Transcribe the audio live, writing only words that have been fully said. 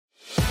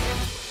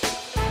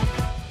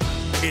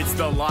It's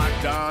the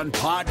Locked On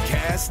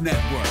Podcast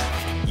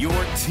Network, your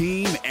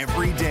team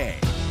every day.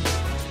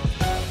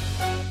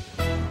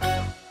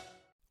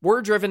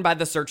 We're driven by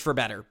the search for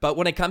better, but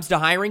when it comes to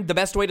hiring, the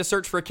best way to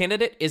search for a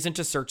candidate isn't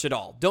to search at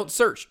all. Don't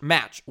search,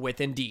 match with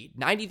Indeed.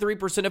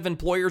 93% of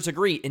employers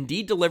agree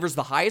Indeed delivers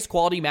the highest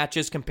quality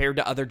matches compared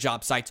to other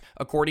job sites,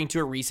 according to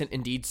a recent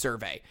Indeed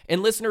survey.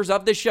 And listeners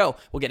of this show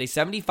will get a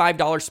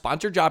 $75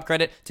 sponsored job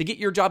credit to get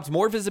your jobs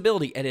more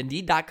visibility at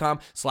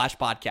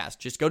Indeed.com/podcast.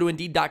 Just go to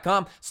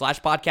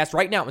Indeed.com/podcast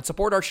right now and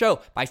support our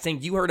show by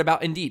saying you heard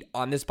about Indeed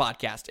on this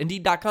podcast.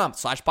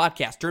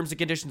 Indeed.com/podcast. Terms and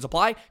conditions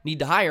apply. Need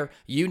to hire?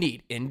 You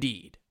need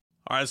Indeed.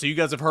 All right, so you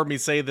guys have heard me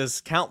say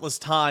this countless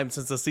times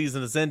since the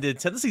season has ended.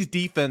 Tennessee's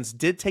defense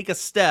did take a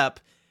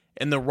step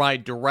in the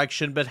right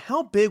direction, but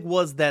how big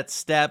was that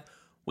step?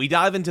 We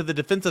dive into the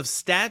defensive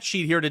stat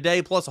sheet here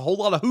today, plus a whole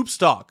lot of hoops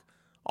talk,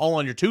 all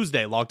on your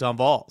Tuesday Locked On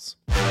Vols.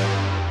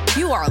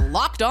 You are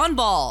Locked On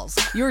Vols,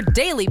 your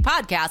daily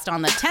podcast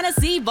on the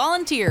Tennessee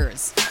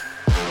Volunteers.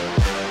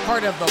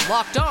 Part of the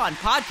Locked On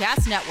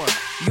Podcast Network,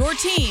 your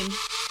team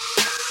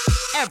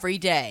every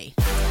day.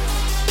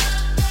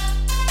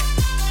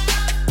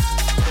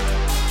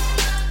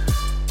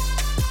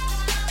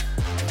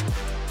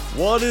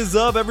 What is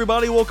up,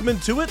 everybody? Welcome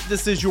into it.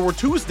 This is your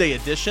Tuesday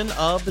edition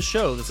of the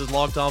show. This is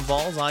Locked On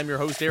Vols. I'm your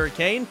host, Eric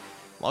Kane.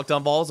 Locked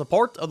On Vols, a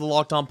part of the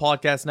Locked On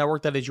Podcast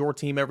Network that is your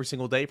team every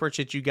single day.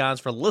 Appreciate you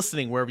guys for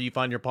listening wherever you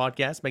find your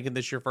podcast, making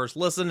this your first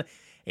listen.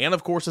 And,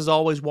 of course, as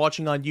always,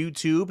 watching on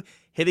YouTube,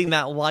 hitting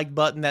that like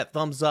button, that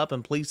thumbs up,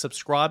 and please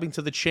subscribing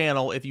to the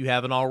channel if you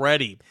haven't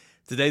already.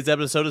 Today's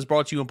episode is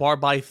brought to you in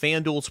part by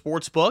FanDuel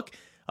Sportsbook,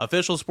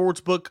 official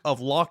sportsbook of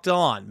Locked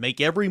On.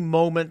 Make every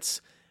moment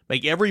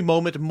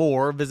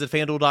more. Visit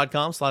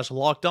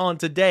FanDuel.com/LockedOn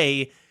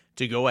today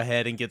to go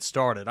ahead and get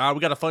started. All right,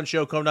 we got a fun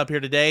show coming up here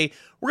today.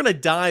 We're going to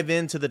dive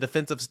into the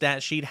defensive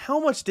stat sheet. How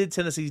much did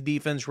Tennessee's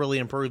defense really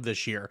improve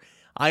this year?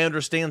 I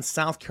understand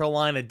South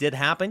Carolina did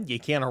happen. You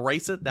can't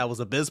erase it. That was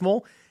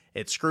abysmal.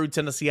 It screwed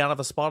Tennessee out of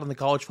a spot in the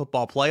college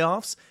football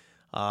playoffs.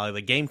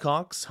 The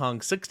Gamecocks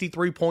hung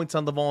 63 points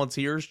on the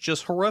Volunteers.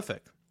 Just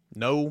horrific.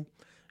 No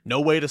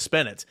way to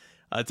spin it.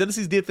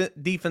 Tennessee's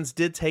defense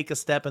did take a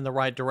step in the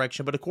right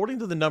direction, but according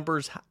to the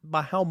numbers,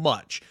 by how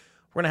much?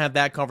 We're going to have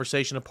that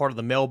conversation as part of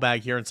the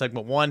mailbag here in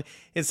Segment 1.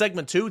 In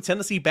Segment 2,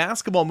 Tennessee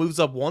basketball moves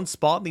up one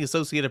spot in the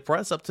Associated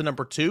Press up to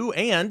number 2,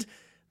 and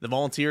the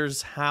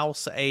Volunteers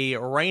house a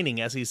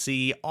reigning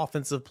SEC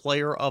Offensive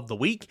Player of the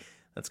Week.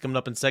 That's coming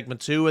up in Segment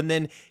 2. And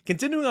then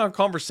continuing our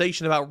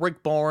conversation about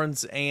Rick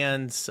Barnes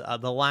and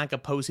the lack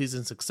of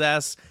postseason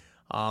success,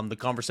 the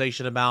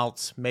conversation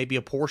about maybe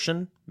a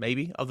portion,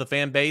 of the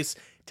fan base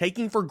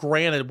taking for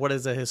granted what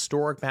is a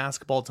historic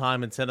basketball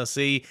time in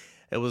Tennessee.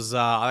 It was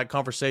that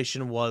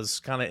conversation was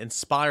kind of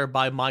inspired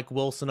by Mike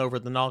Wilson over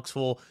at the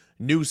Knoxville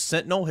News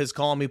Sentinel, his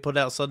column he put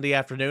out Sunday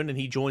afternoon, and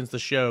he joins the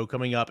show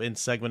coming up in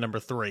segment number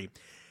 3.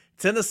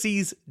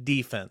 Tennessee's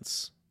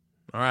defense.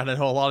 All right, I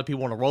know a lot of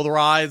people want to roll their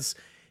eyes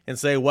and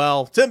say,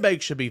 well, Tim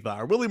Bakes should be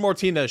fired. Willie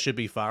Martinez should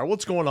be fired.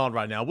 What's going on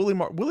right now? Willie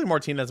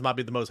Martinez might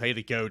be the most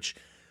hated coach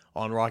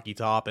on Rocky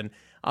Top, and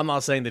I'm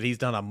not saying that he's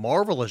done a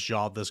marvelous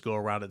job this go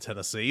around at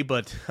Tennessee,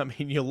 but I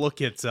mean, you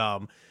look at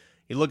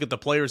the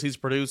players he's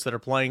produced that are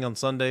playing on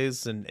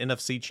Sundays and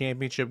NFC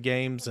Championship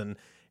games and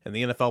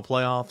the NFL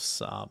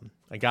playoffs.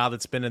 A guy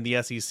that's been in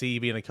the SEC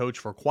being a coach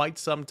for quite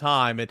some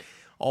time, it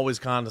always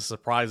kind of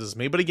surprises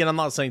me. But again, I'm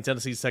not saying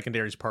Tennessee's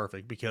secondary is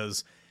perfect,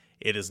 because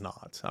it is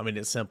not. I mean,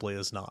 it simply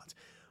is not.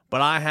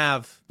 But I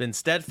have been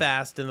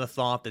steadfast in the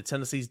thought that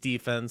Tennessee's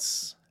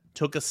defense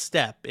took a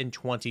step in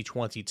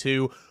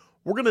 2022.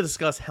 We're going to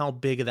discuss how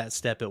big of that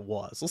step it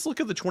was. Let's look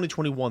at the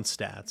 2021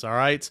 stats, all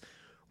right?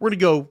 We're going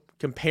to go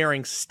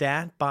comparing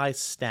stat by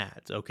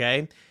stat,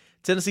 okay?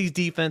 Tennessee's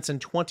defense in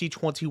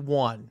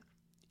 2021,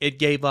 it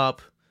gave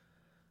up,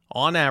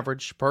 on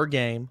average, per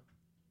game,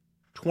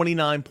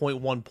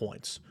 29.1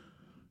 points.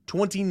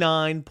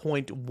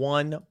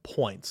 29.1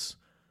 points.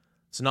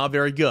 It's not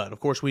very good.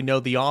 Of course, we know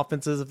the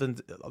offenses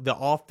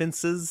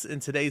in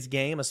today's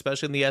game,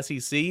 especially in the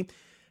SEC,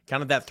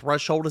 kind of that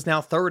threshold is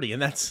now 30,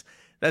 and that's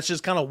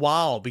just kind of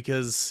wild,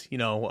 because a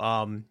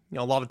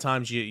lot of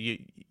times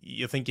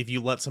you think if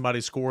you let somebody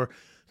score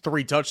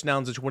 3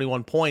 touchdowns and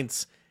 21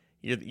 points,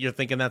 you're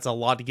thinking that's a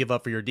lot to give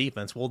up for your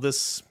defense. Well,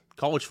 this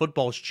college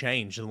football has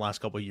changed in the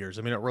last couple of years.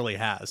 I mean, it really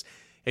has.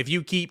 If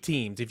you keep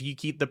teams, if you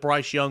keep the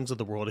Bryce Youngs of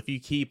the world, if you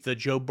keep the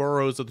Joe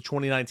Burrows of the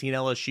 2019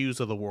 LSUs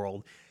of the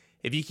world,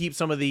 if you keep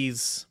some of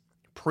these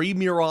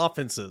premier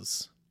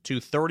offenses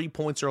to 30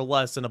 points or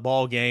less in a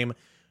ball game,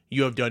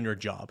 you have done your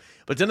job.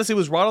 But Tennessee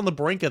was right on the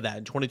brink of that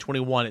in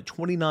 2021 at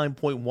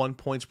 29.1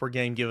 points per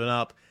game given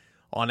up.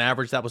 On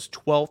average, that was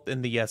 12th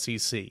in the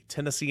SEC.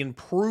 Tennessee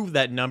improved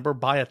that number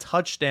by a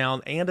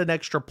touchdown and an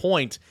extra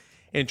point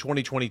in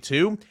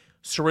 2022,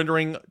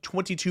 surrendering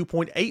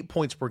 22.8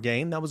 points per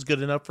game. That was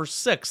good enough for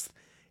 6th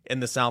in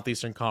the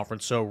Southeastern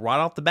Conference. So right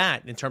off the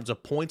bat, in terms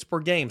of points per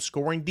game,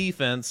 scoring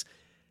defense,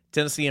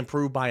 Tennessee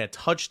improved by a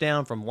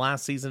touchdown from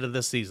last season to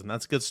this season.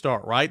 That's a good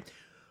start, right?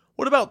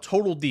 What about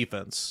total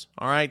defense?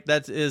 All right,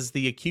 that is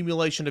the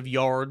accumulation of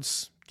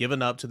yards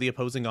given up to the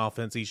opposing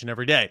offense each and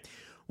every day.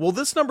 Well,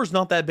 this number's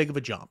not that big of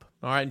a jump.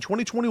 All right, in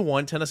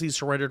 2021, Tennessee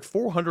surrendered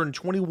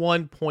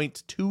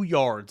 421.2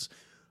 yards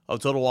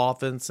of total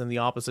offense in the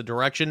opposite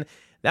direction.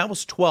 That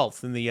was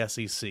 12th in the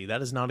SEC.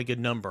 That is not a good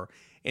number.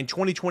 In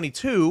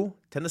 2022,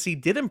 Tennessee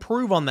did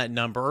improve on that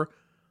number,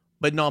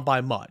 but not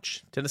by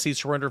much. Tennessee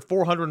surrendered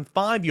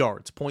 405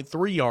 yards,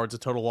 0.3 yards of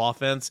total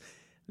offense.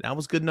 That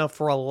was good enough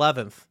for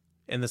 11th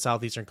in the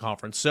Southeastern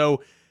Conference.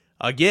 So,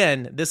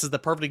 again, this is the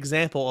perfect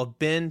example of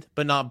bend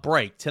but not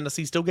break.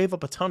 Tennessee still gave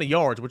up a ton of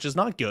yards, which is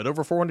not good.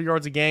 Over 400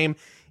 yards a game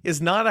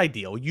is not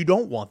ideal. You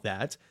don't want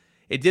that.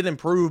 It did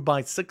improve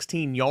by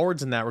 16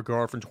 yards in that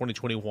regard from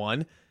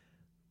 2021,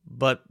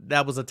 but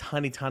that was a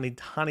tiny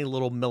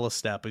little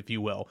millistep, if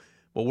you will.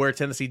 But where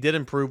Tennessee did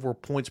improve were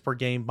points per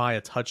game by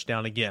a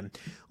touchdown again.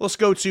 Let's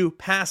go to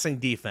passing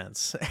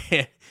defense.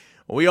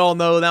 We all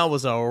know that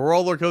was a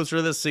roller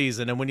coaster this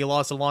season. And when you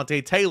lost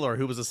Alontae Taylor,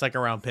 who was a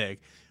second-round pick,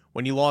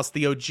 when you lost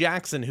Theo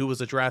Jackson, who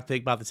was a draft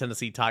pick by the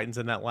Tennessee Titans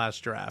in that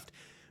last draft,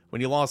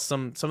 when you lost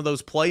some of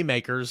those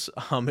playmakers,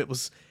 it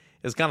was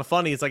kind of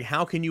funny. It's like,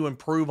 how can you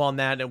improve on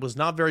that? It was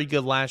not very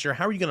good last year.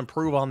 How are you going to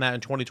improve on that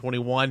in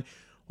 2021?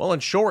 Well, in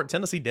short,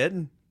 Tennessee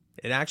didn't.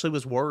 It actually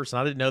was worse.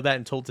 And I didn't know that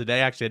until today.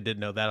 Actually, I didn't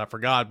know that. I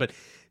forgot. But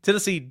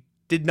Tennessee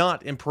did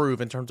not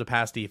improve in terms of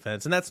pass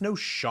defense. And that's no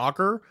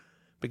shocker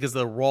because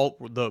the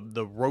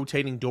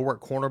rotating door at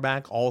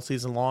cornerback all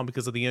season long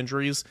because of the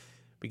injuries,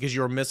 because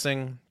you were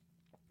missing,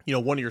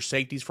 one of your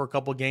safeties for a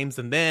couple of games.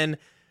 And then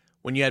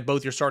when you had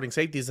both your starting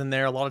safeties in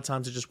there, a lot of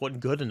times it just wasn't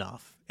good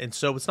enough. And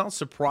so it's not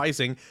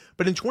surprising.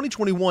 But in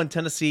 2021,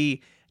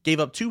 Tennessee gave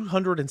up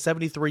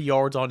 273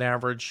 yards on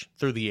average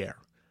through the air.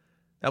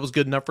 That was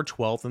good enough for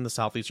 12th in the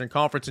Southeastern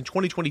Conference. In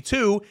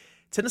 2022,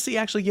 Tennessee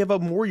actually gave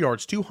up more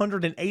yards,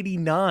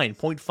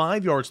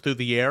 289.5 yards through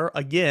the air.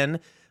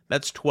 Again,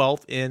 that's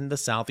 12th in the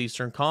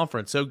Southeastern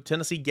Conference. So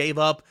Tennessee gave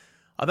up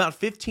about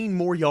 15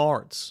 more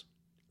yards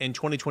in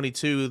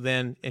 2022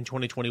 than in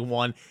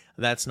 2021.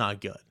 That's not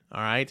good,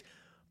 all right?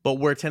 But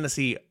where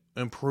Tennessee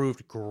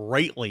improved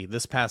greatly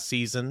this past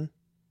season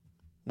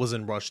was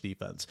in rush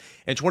defense.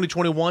 In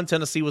 2021,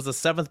 Tennessee was the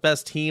 7th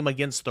best team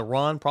against the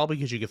run, probably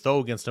because you could throw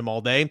against them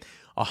all day.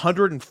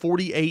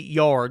 148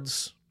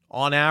 yards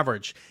on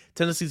average.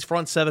 Tennessee's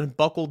front seven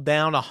buckled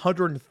down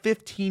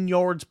 115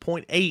 yards,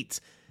 0.8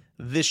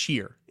 this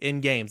year in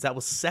games. That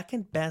was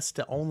second best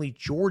to only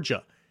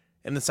Georgia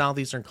in the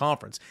Southeastern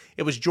Conference.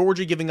 It was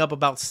Georgia giving up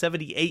about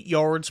 78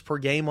 yards per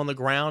game on the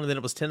ground, and then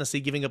it was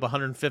Tennessee giving up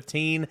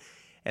 115.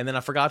 And then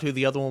I forgot who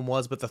the other one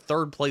was, but the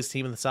third place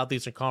team in the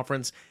Southeastern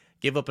Conference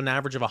gave up an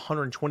average of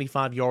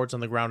 125 yards on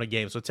the ground a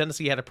game. So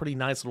Tennessee had a pretty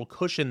nice little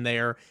cushion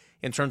there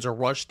in terms of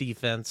rush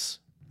defense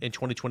in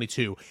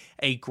 2022.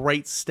 A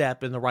great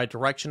step in the right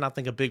direction. I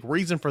think a big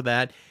reason for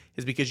that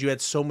is because you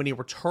had so many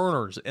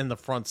returners in the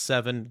front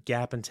seven.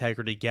 Gap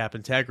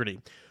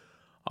integrity.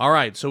 All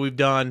right, so we've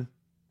done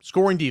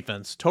scoring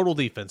defense, total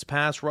defense,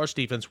 pass, rush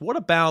defense. What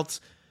about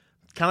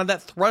kind of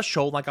that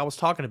threshold like I was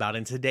talking about?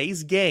 In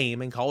today's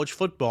game in college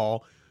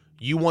football,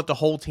 you want to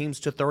hold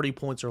teams to 30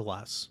 points or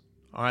less.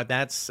 All right,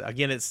 that's,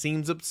 again, it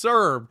seems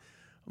absurd,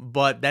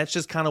 but that's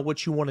just kind of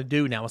what you want to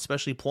do now,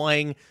 especially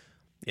playing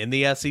in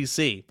the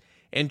SEC.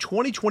 In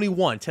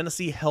 2021,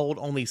 Tennessee held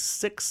only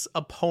 6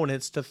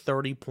 opponents to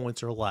 30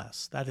 points or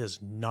less. That is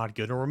not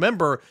good. And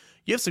remember,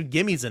 you have some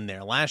gimmies in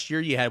there. Last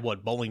year, you had,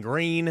 Bowling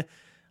Green.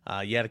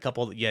 You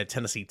had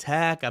Tennessee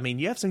Tech. I mean,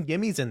 you have some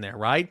gimmies in there,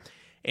 right?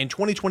 In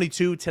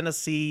 2022,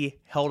 Tennessee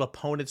held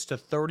opponents to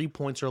 30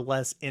 points or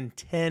less in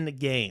 10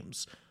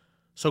 games.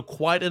 So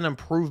quite an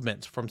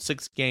improvement from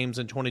 6 games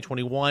in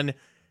 2021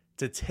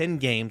 to 10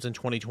 games in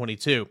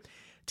 2022.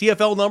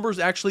 TFL numbers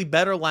actually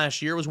better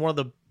last year. It was one of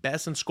the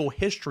best in school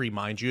history,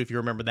 mind you, if you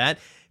remember that.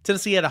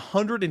 Tennessee had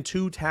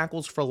 102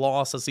 tackles for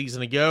loss a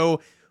season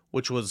ago,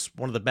 which was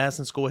one of the best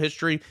in school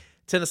history.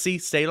 Tennessee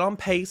stayed on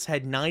pace,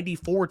 had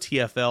 94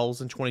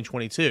 TFLs in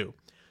 2022.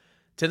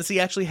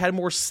 Tennessee actually had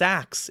more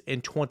sacks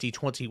in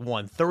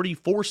 2021,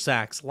 34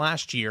 sacks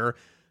last year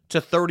to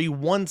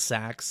 31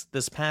 sacks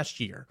this past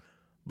year.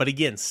 But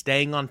again,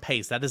 staying on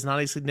pace. That is not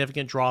a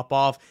significant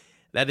drop-off.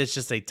 That is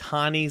just a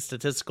tiny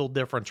statistical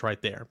difference right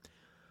there.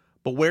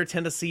 But where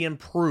Tennessee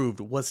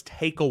improved was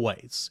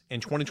takeaways. In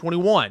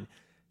 2021,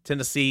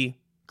 Tennessee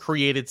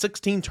created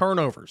 16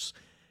 turnovers.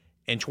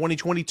 In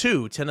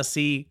 2022,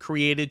 Tennessee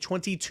created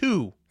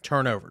 22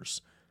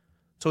 turnovers.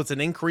 So it's an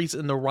increase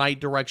in the right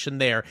direction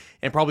there.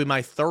 And probably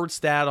my third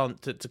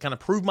stat to kind of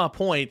prove my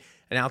point,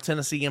 and how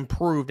Tennessee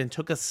improved and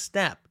took a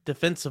step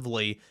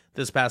defensively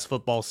this past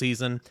football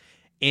season.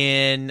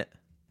 On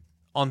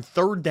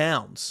third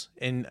downs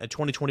in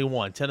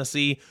 2021,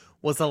 Tennessee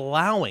was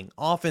allowing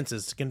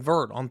offenses to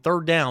convert on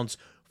third downs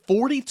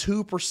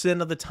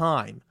 42% of the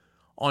time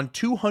on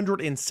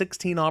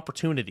 216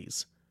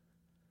 opportunities.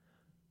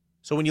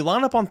 So when you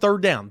line up on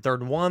third down,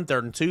 3rd and 1, 3rd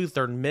and 2,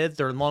 3rd and mid,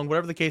 3rd and long,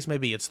 whatever the case may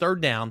be, it's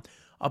third down,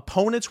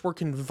 opponents were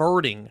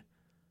converting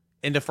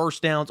into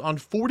first downs on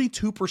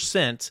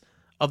 42%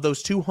 of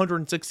those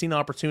 216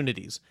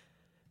 opportunities.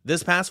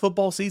 This past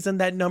football season,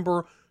 that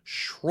number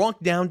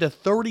shrunk down to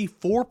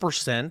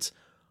 34%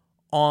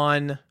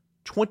 on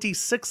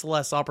 26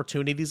 less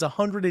opportunities,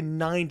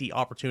 190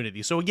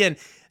 opportunities. So again,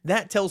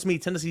 that tells me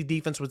Tennessee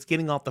defense was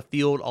getting off the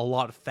field a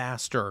lot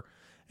faster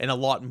and a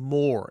lot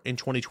more in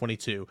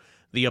 2022.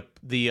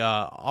 The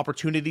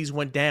opportunities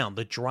went down.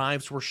 The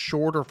drives were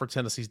shorter for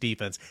Tennessee's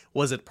defense.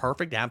 Was it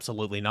perfect?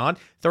 Absolutely not.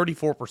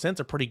 34% is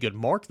a pretty good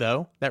mark,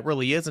 though. That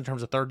really is in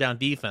terms of third down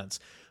defense.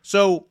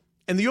 So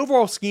in the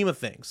overall scheme of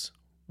things,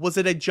 was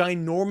it a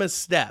ginormous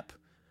step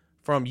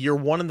from year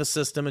one in the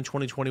system in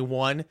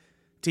 2021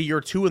 to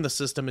year two in the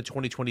system in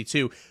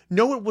 2022?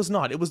 No, it was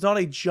not. It was not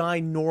a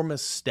ginormous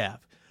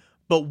step.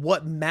 But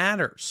what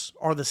matters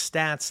are the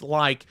stats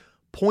like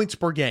points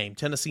per game.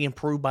 Tennessee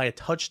improved by a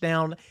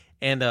touchdown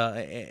and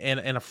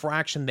a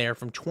fraction there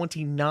from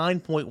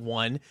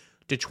 29.1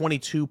 to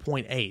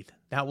 22.8.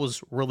 That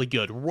was really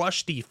good.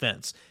 Rush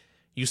defense.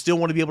 You still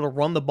want to be able to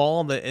run the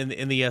ball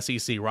in the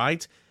SEC,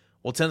 right?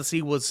 Well,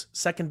 Tennessee was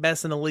second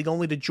best in the league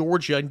only to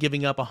Georgia in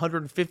giving up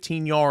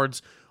 115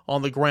 yards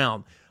on the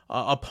ground.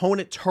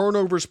 Opponent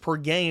turnovers per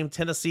game,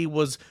 Tennessee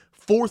was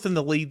fourth in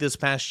the league this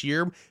past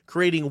year,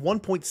 creating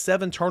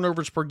 1.7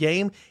 turnovers per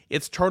game.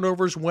 Its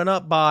turnovers went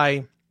up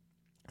by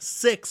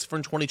 6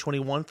 from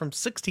 2021, from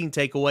 16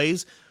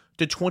 takeaways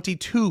to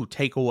 22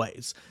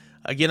 takeaways.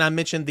 Again, I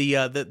mentioned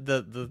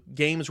the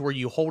games where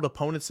you hold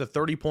opponents to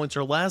 30 points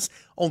or less,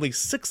 only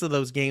 6 of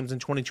those games in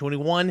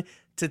 2021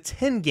 to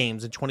 10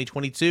 games in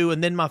 2022.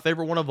 And then my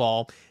favorite one of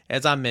all,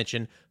 as I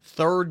mentioned,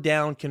 third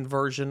down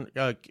conversion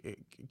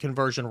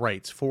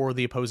rates for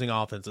the opposing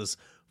offenses.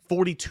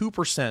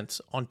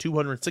 42% on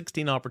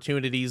 216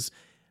 opportunities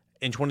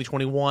in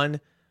 2021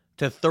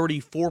 to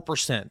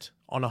 34%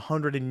 on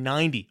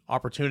 190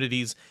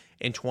 opportunities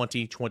in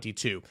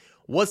 2022.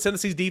 Was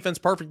Tennessee's defense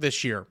perfect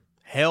this year?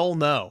 Hell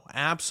no,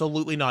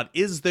 absolutely not.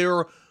 Is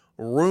there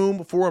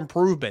room for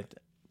improvement?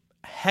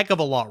 Heck of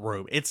a lot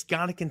room. It's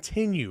got to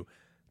continue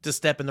to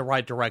step in the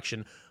right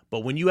direction.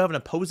 But when you have an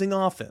opposing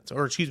offense,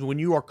 when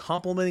you are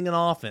complementing an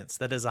offense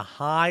that is a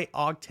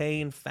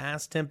high-octane,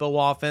 fast-tempo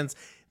offense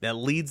that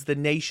leads the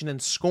nation in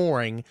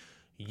scoring,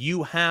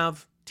 you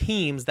have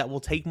teams that will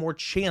take more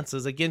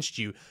chances against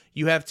you.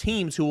 You have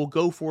teams who will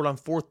go for it on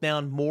fourth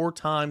down more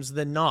times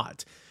than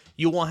not.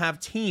 You will have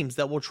teams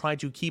that will try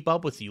to keep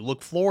up with you.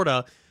 Look,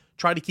 Florida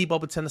tried to keep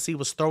up with Tennessee,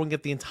 was throwing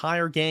it the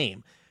entire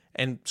game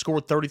and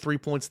scored 33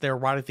 points there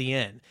right at the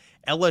end.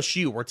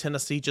 LSU, where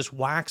Tennessee just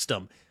waxed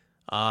them.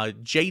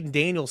 Jaden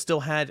Daniels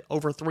still had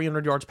over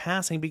 300 yards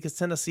passing because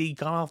Tennessee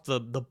got off the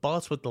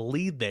bus with the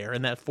lead there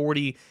in that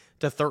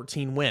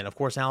 40-13 win. Of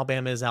course,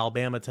 Alabama is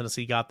Alabama.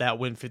 Tennessee got that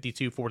win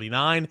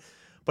 52-49.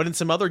 But in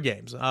some other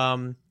games,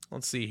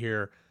 let's see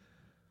here.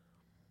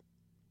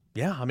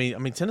 Yeah, I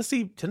mean,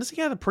 Tennessee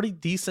had a pretty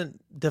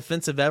decent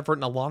defensive effort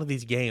in a lot of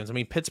these games. I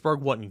mean,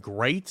 Pittsburgh wasn't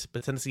great,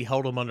 but Tennessee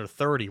held them under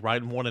 30,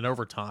 right, and won in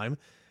overtime.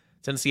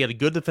 Tennessee had a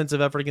good defensive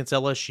effort against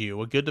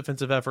LSU, a good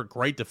defensive effort,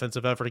 great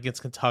defensive effort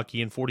against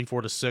Kentucky in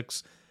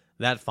 44-6,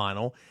 that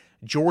final.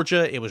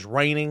 Georgia, it was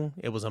raining,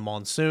 it was a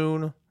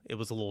monsoon, it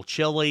was a little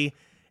chilly.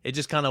 It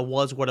just kind of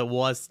was what it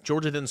was.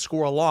 Georgia didn't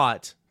score a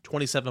lot,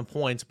 27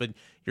 points, but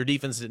your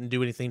defense didn't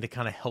do anything to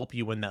kind of help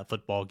you win that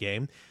football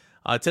game.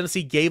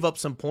 Tennessee gave up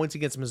some points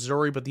against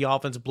Missouri, but the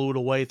offense blew it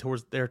away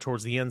towards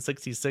the end,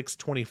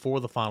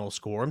 66-24 the final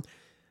score.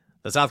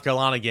 The South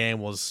Carolina game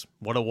was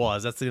what it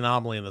was. That's the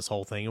anomaly in this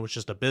whole thing. It was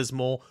just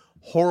abysmal,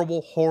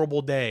 horrible,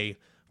 horrible day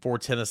for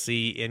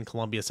Tennessee in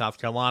Columbia, South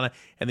Carolina.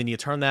 And then you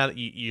turn that,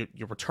 you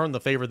return the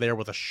favor there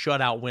with a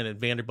shutout win at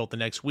Vanderbilt the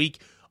next week.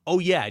 Oh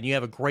yeah, and you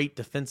have a great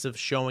defensive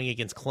showing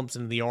against Clemson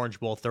in the Orange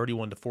Bowl,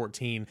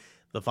 31-14,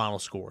 the final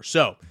score.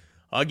 So,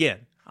 again,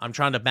 I'm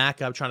trying to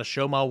back up, trying to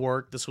show my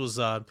work. This was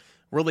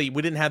really,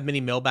 we didn't have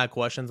many mailbag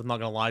questions, I'm not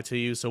going to lie to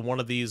you. So one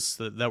of these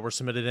that were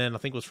submitted in, I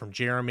think was from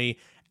Jeremy,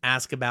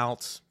 ask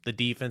about the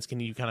defense. Can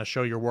you kind of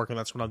show your work? And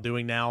that's what I'm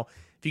doing now.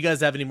 If you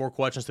guys have any more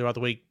questions throughout the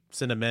week,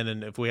 send them in,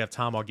 and if we have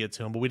time, I'll get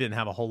to them. But we didn't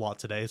have a whole lot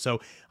today,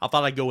 so I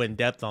thought I'd go in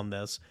depth on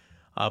this.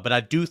 But I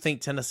do think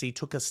Tennessee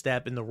took a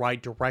step in the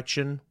right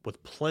direction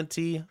with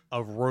plenty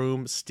of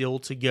room still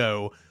to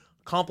go,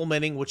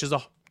 complementing, which is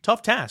a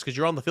tough task because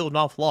you're on the field an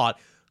awful lot,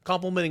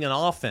 complementing an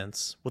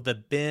offense with a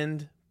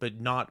bend but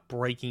not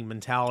breaking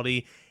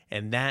mentality.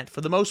 And that,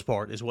 for the most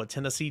part, is what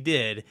Tennessee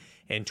did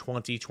in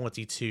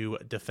 2022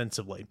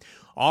 defensively.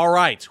 All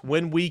right,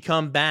 when we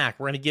come back,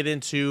 we're going to get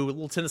into a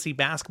little Tennessee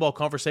basketball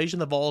conversation.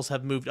 The Vols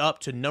have moved up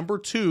to number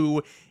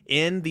 2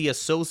 in the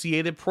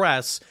Associated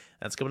Press.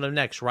 That's coming up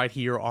next right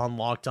here on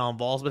Locked On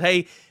Vols. But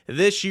hey,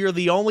 this year,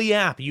 the only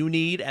app you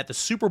need at the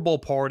Super Bowl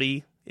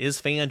party is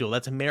FanDuel.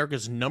 That's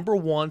America's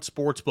 #1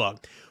 sports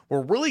book.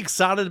 We're really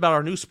excited about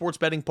our new sports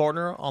betting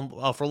partner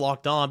for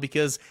Locked On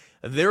because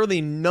they're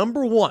the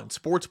 #1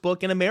 sports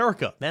book in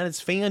America. That is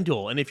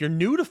FanDuel. And if you're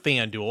new to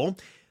FanDuel,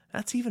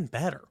 that's even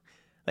better.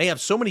 They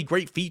have so many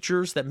great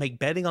features that make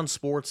betting on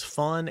sports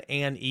fun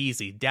and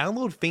easy.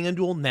 Download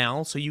FanDuel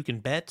now so you can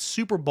bet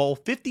Super Bowl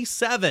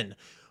 57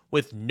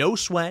 with no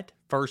sweat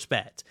first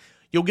bet.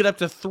 you'll get up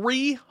to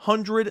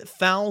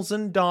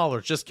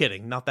 $300,000. Just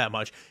kidding, not that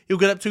much. You'll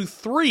get up to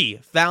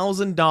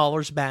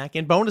 $3,000 back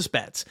in bonus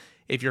bets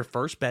if your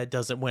first bet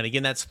doesn't win.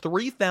 Again, that's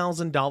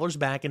 $3,000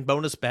 back in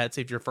bonus bets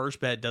if your first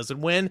bet doesn't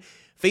win.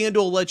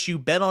 FanDuel lets you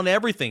bet on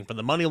everything from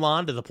the money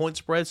line to the point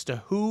spreads to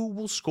who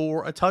will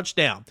score a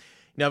touchdown.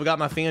 Now, I've got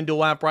my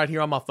FanDuel app right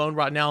here on my phone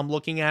right now. I'm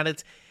looking at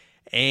it.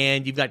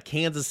 And you've got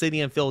Kansas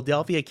City and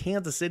Philadelphia.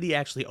 Kansas City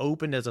actually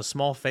opened as a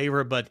small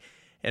favorite, but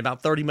in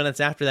about 30 minutes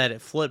after that,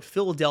 it flipped.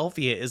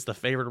 Philadelphia is the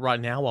favorite right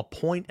now, a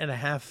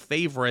 1.5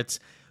 favorite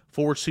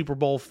for Super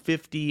Bowl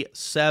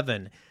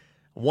 57.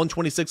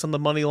 126 on the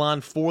money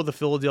line for the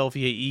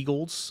Philadelphia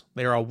Eagles.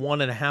 They are a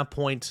 1.5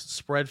 point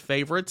spread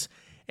favorite,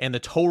 and the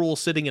total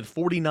sitting at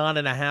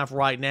 49.5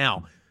 right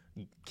now.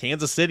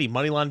 Kansas City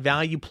money line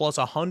value plus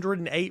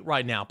 108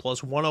 right now,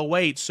 plus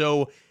 108.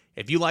 So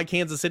if you like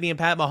Kansas City and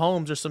Pat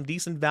Mahomes, there's some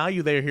decent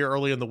value there here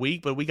early in the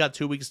week, but we got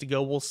 2 weeks to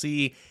go. We'll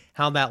see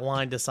how that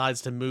line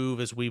decides to move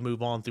as we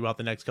move on throughout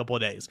the next couple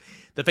of days.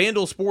 The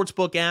FanDuel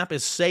Sportsbook app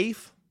is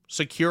safe,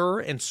 secure,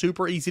 and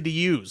super easy to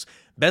use.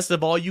 Best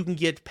of all, you can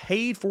get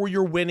paid for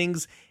your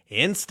winnings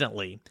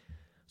instantly.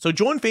 So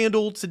join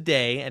FanDuel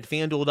today at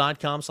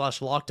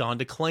FanDuel.com/lockedon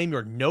to claim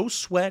your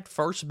no-sweat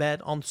first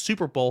bet on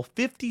Super Bowl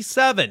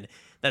 57.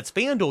 That's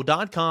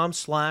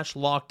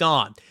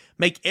FanDuel.com/lockedon.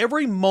 Make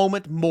every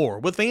moment more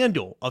with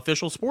FanDuel,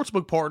 official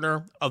sportsbook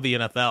partner of the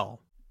NFL.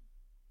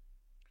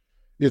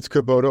 It's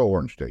Kubota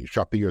Orange Day.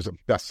 Shop the year's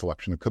best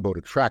selection of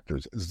Kubota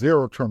tractors,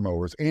 zero-turn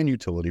mowers, and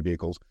utility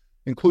vehicles,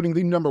 including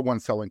the #1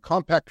 selling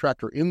compact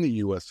tractor in the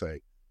USA.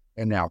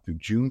 And now through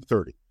June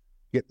 30,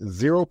 get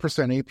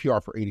 0%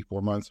 APR for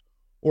 84 months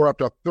or up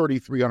to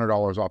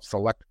 $3,300 off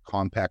select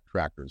compact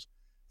tractors.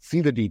 See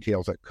the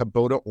details at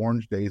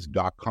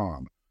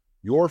KubotaOrangeDays.com.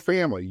 Your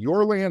family,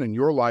 your land, and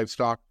your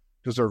livestock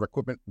deserve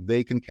equipment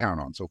they can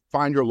count on. So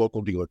find your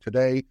local dealer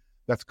today.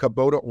 That's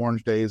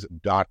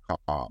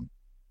KubotaOrangeDays.com.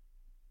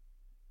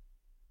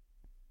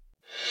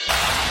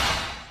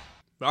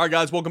 All right,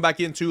 guys, welcome back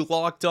into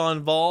Locked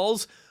On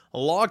Vols.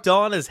 Locked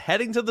On is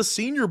heading to the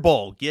Senior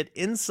Bowl. Get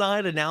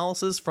inside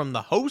analysis from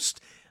the host.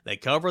 They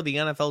cover the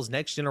NFL's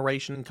next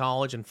generation in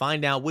college and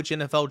find out which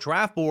NFL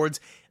draft boards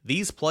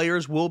these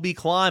players will be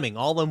climbing,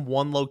 all in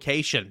one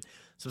location.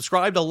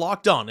 Subscribe to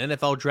Locked On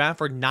NFL Draft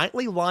for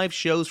nightly live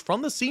shows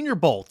from the Senior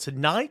Bowl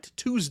tonight,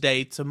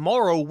 Tuesday,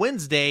 tomorrow,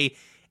 Wednesday,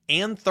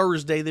 and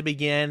Thursday. They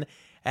begin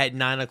at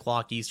 9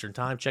 o'clock Eastern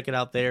Time. Check it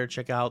out there.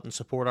 Check out and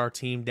support our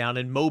team down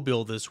in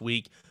Mobile this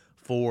week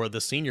for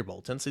the Senior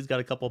Bowl. Tennessee's got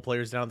a couple of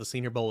players down at the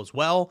Senior Bowl as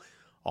well.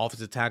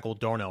 Offensive tackle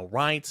Darnell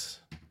Wright,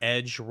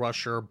 edge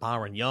rusher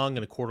Byron Young,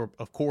 and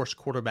of course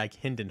quarterback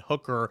Hendon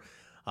Hooker.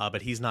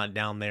 But he's not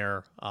down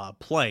there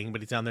playing,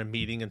 but he's down there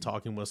meeting and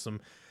talking with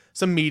some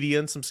media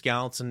and some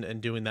scouts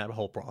and doing that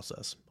whole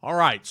process. All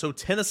right, so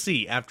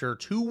Tennessee, after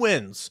 2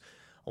 wins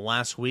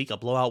last week, a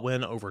blowout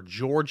win over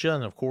Georgia,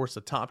 and of course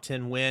a top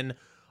 10 win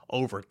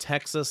over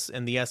Texas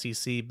in the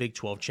SEC Big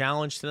 12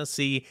 Challenge,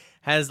 Tennessee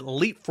has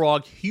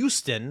leapfrogged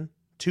Houston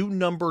to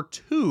number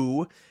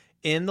 2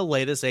 in the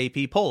latest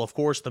AP poll. Of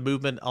course, the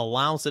movement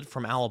allows it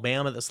from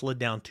Alabama that slid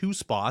down 2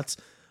 spots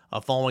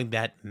following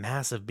that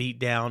massive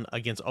beatdown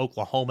against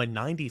Oklahoma,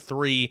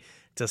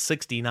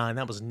 93-69.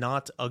 That was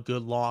not a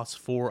good loss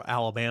for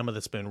Alabama.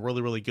 That's been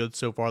really, really good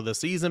so far this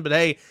season. But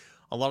hey,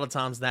 a lot of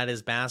times that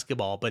is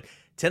basketball. But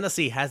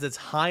Tennessee has its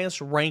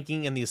highest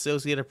ranking in the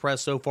Associated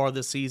Press so far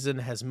this season,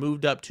 has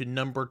moved up to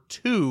number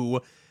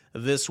 2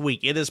 this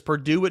week. It is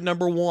Purdue at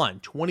number 1,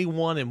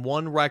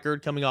 21-1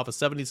 record, coming off a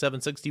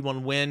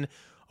 77-61 win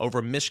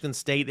over Michigan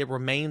State. It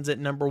remains at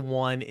number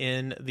 1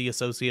 in the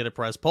Associated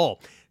Press poll.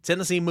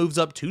 Tennessee moves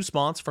up 2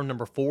 spots from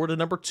number 4 to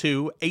number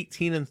 2,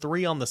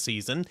 18-3 on the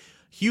season.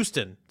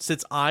 Houston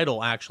sits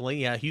idle,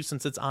 actually. Yeah, Houston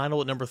sits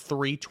idle at number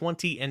 3,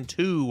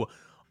 20-2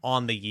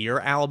 on the year.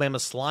 Alabama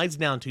slides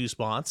down 2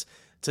 spots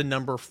to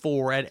number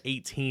 4 at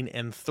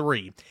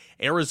 18-3.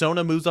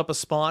 Arizona moves up a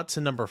spot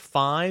to number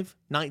 5,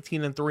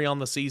 19-3 on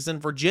the season.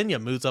 Virginia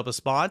moves up a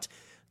spot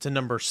to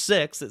number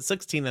 6 at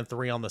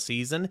 16-3 on the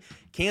season.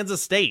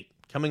 Kansas State,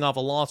 coming off a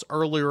loss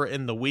earlier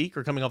in the week,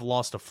 or coming off a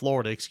loss to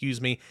Florida,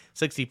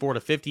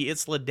 64-50. It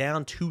slid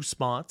down 2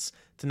 spots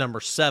to number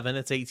 7.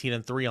 It's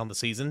 18-3 on the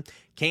season.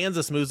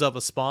 Kansas moves up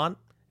a spot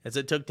as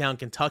it took down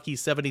Kentucky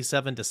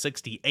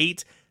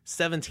 77-68,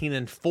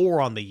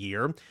 17-4 on the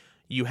year.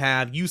 You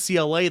have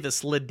UCLA that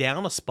slid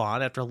down a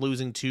spot after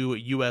losing to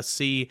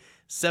USC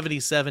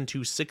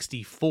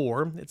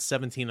 77-64. It's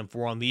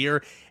 17-4 on the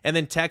year. And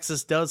then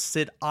Texas does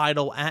sit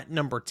idle at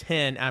number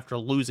 10 after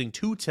losing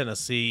to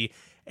Tennessee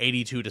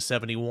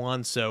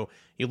 82-71. So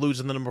you lose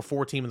to the number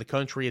 4 team in the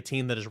country, a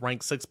team that is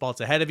ranked 6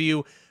 spots ahead of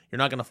you. You're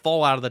not going to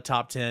fall out of the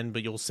top 10,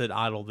 but you'll sit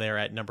idle there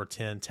at number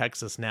 10.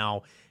 Texas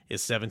now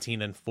is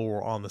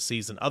 17-4 on the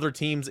season. Other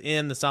teams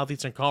in the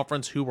Southeastern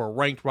Conference who are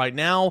ranked right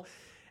now,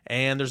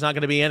 and there's not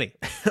going to be any,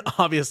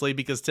 obviously,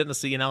 because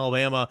Tennessee and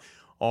Alabama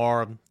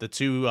are the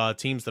 2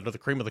 teams that are the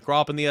cream of the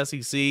crop in the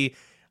SEC.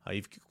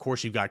 Of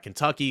course, you've got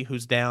Kentucky,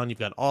 who's down. You've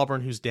got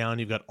Auburn, who's down.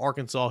 You've got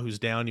Arkansas, who's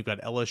down. You've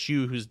got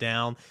LSU, who's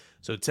down.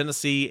 So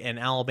Tennessee and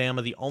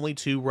Alabama, the only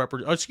two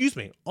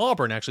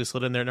Auburn actually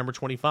slid in there at number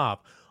 25.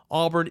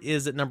 Auburn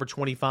is at number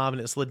 25,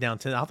 and it slid down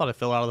 10. I thought it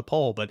fell out of the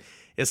poll, but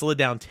it slid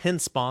down 10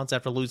 spots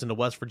after losing to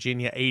West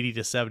Virginia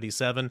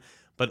 80-77.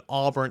 But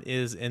Auburn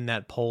is in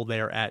that poll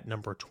there at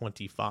number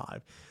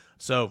 25.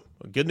 So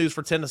good news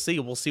for Tennessee.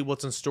 We'll see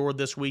what's in store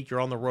this week. You're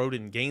on the road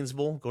in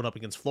Gainesville, going up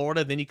against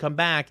Florida. Then you come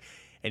back,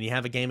 and you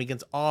have a game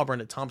against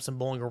Auburn at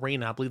Thompson-Boling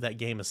Arena. I believe that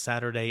game is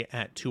Saturday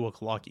at 2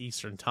 o'clock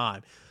Eastern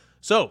Time.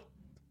 So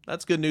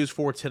that's good news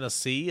for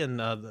Tennessee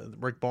and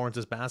Rick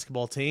Barnes'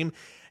 basketball team.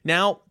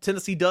 Now,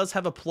 Tennessee does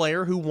have a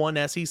player who won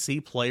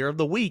SEC Player of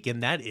the Week,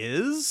 and that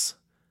is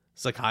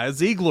Zakiya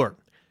Zeigler.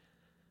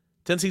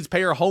 Tennessee's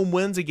pair of home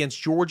wins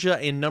against Georgia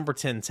and number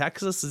 10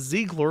 Texas.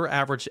 Zeigler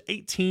averaged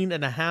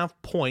 18.5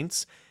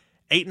 points,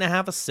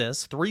 8.5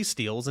 assists, 3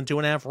 steals, and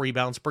 2.5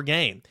 rebounds per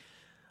game.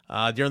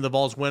 During the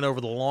Vols' win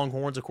over the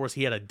Longhorns, of course,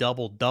 he had a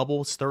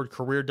double-double, his third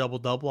career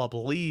double-double. I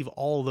believe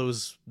all of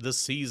those this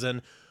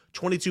season.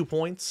 22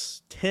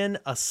 points, 10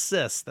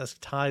 assists. That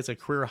ties a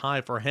career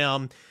high for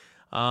him.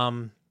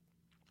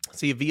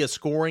 See, via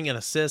scoring and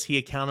assists, he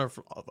accounted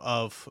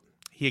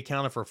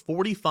for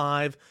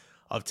 45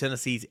 of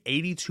Tennessee's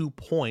 82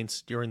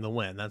 points during the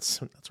win.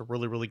 That's a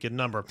really, really good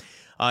number.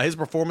 His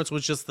performance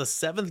was just the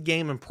 7th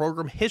game in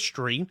program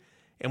history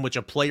in which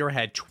a player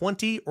had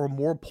 20 or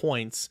more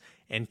points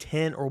and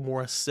 10 or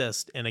more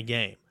assists in a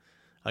game.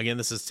 Again,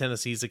 this is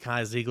Tennessee's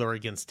Zakiya Zeigler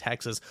against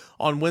Texas.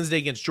 On Wednesday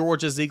against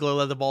Georgia, Zeigler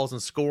led the Vols in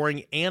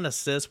scoring and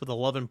assists with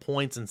 11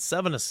 points and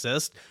 7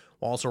 assists,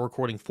 while also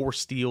recording 4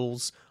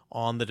 steals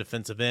on the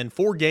defensive end.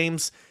 4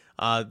 games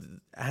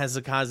has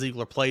Zakiya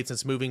Zeigler played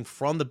since moving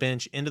from the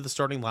bench into the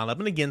starting lineup.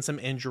 And again, some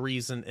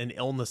injuries and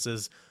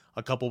illnesses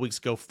a couple weeks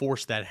ago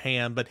forced that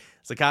hand. But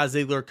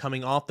Zakiya Zeigler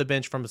coming off the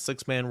bench from a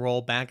 6-man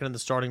role back into the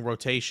starting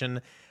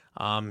rotation.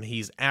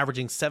 He's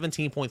averaging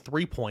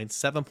 17.3 points,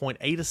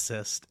 7.8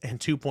 assists, and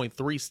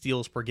 2.3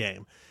 steals per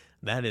game.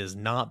 That is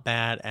not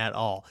bad at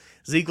all.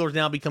 Zeigler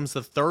now becomes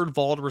the 3rd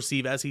Vol to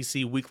receive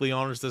SEC weekly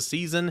honors this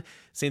season.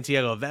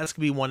 Santiago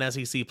Vescovi won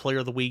SEC Player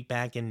of the Week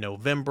back in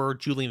November.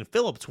 Julian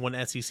Phillips won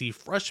SEC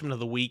Freshman of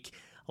the Week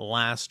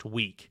last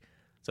week.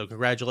 So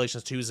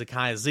congratulations to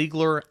Zakiya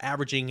Zeigler,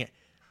 averaging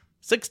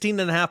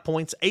 16.5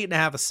 points,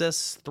 8.5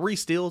 assists, 3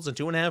 steals, and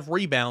 2.5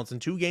 rebounds in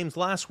 2 games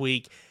last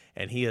week.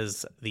 And he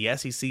is the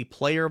SEC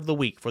Player of the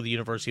Week for the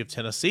University of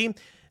Tennessee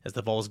as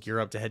the Vols gear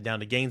up to head down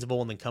to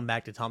Gainesville and then come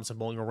back to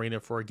Thompson-Boling Arena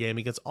for a game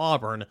against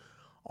Auburn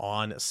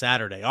on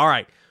Saturday. All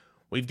right,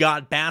 we've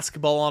got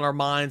basketball on our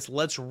minds.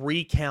 Let's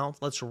recount,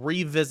 let's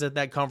revisit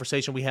that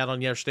conversation we had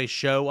on yesterday's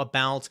show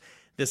about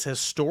this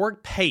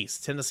historic pace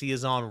Tennessee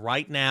is on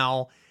right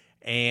now.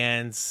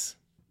 And,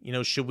 you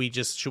know, should we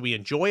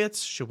enjoy it?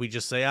 Should we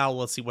just say, oh,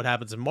 let's see what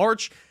happens in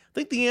March? I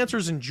think the answer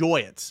is enjoy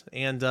it.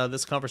 And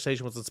this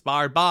conversation was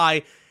inspired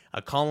by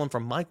a column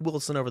from Mike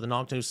Wilson over the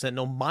Knox News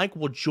Sentinel. Mike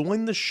will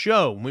join the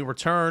show when we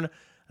return.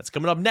 That's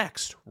coming up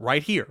next,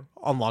 right here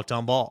on Locked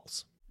On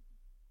Vols.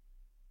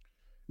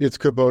 It's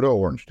Kubota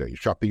Orange Day.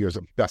 Shop the year's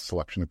best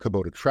selection of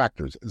Kubota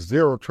tractors,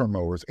 zero-turn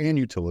mowers, and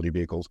utility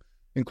vehicles,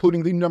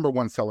 including the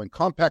 #1 selling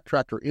compact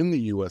tractor in the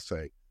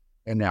USA.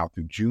 And now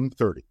through June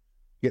 30,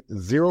 get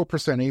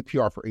 0%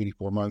 APR for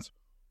 84 months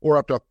or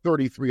up to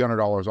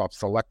 $3,300 off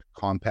select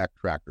compact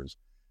tractors.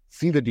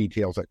 See the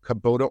details at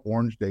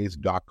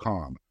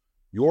KubotaOrangeDays.com.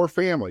 Your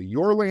family,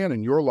 your land,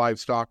 and your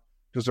livestock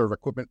deserve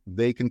equipment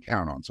they can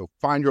count on. So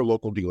find your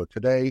local dealer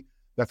today.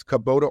 That's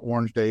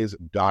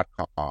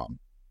KubotaOrangeDays.com.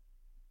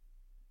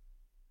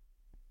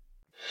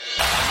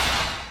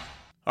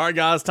 All right,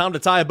 guys, time to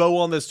tie a bow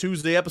on this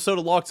Tuesday episode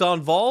of Locked On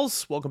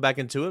Vols. Welcome back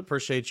into it.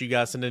 Appreciate you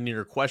guys sending in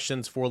your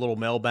questions for a little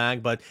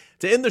mailbag. But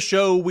to end the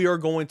show, we are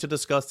going to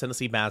discuss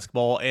Tennessee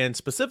basketball and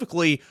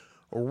specifically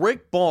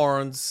Rick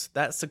Barnes,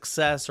 that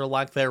success or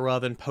lack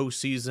thereof in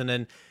postseason,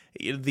 and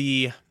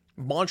the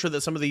mantra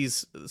that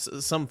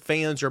some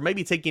fans are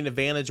maybe taking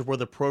advantage of where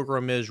the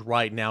program is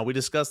right now. We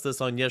discussed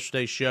this on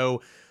yesterday's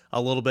show a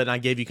little bit, and I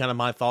gave you kind of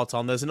my thoughts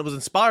on this, and it was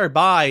inspired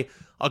by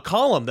a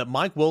column that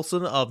Mike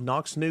Wilson of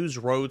Knox News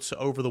wrote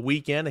over the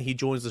weekend, and he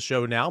joins the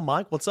show now.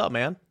 Mike, what's up,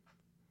 man?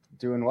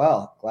 Doing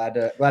well. Glad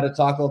to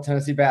talk a little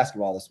Tennessee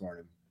basketball this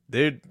morning.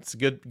 Dude, it's a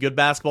good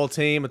basketball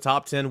team, a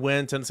top 10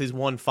 win. Tennessee's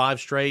won 5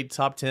 straight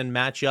top 10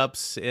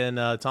 matchups in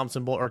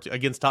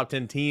against top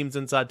 10 teams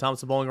inside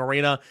Thompson-Boling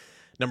Arena.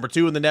 Number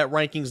 2 in the net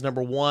rankings,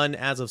 number 1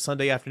 as of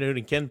Sunday afternoon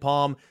in Ken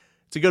Palm.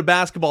 It's a good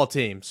basketball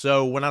team.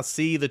 So when I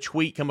see the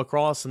tweet come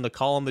across in the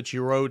column that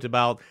you wrote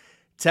about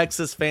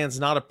Texas fans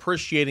not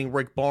appreciating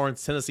Rick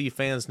Barnes, Tennessee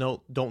fans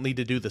don't need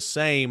to do the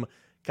same,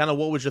 kind of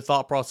what was your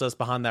thought process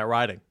behind that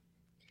writing?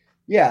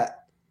 Yeah,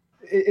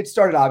 it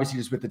started obviously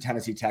just with the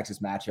Tennessee-Texas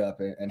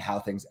matchup and how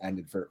things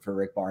ended for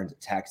Rick Barnes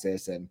at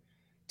Texas. And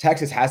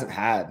Texas hasn't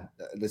had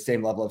the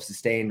same level of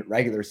sustained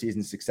regular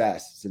season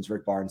success since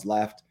Rick Barnes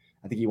left.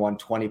 I think he won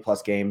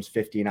 20-plus games,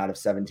 15 out of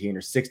 17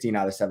 or 16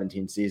 out of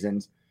 17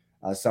 seasons,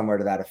 somewhere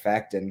to that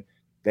effect. And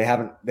they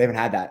haven't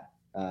had that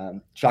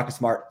Shaka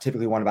Smart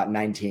typically won about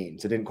 19,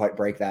 so didn't quite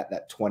break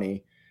that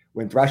 20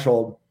 win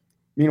threshold.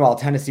 Meanwhile,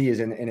 Tennessee is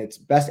in its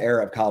best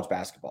era of college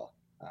basketball.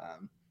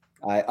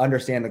 I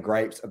understand the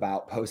gripes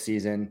about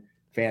postseason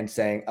fans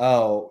saying,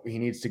 oh, he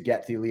needs to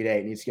get to the Elite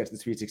Eight, needs to get to the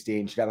Sweet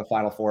 16, should have a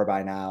Final Four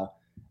by now.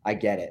 I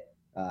get it.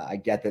 I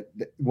get that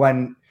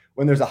when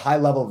there's a high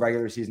level of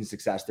regular season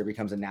success, there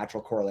becomes a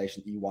natural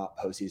correlation that you want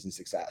postseason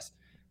success.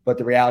 But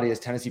the reality is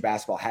Tennessee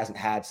basketball hasn't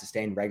had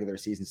sustained regular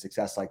season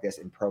success like this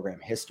in program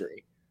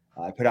history.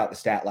 I put out the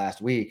stat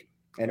last week,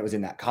 and it was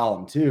in that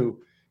column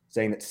too,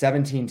 saying that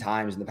 17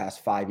 times in the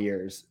past 5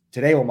 years,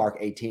 today will mark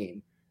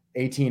 18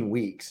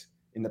 weeks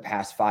in the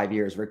past 5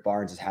 years, Rick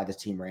Barnes has had this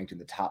team ranked in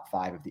the top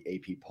 5 of the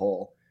AP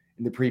poll.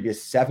 In the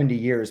previous 70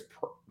 years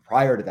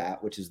prior to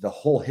that, which is the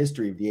whole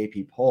history of the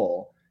AP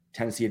poll,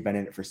 Tennessee had been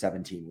in it for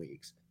 17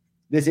 weeks.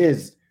 This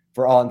is,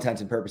 for all intents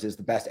and purposes,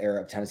 the best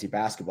era of Tennessee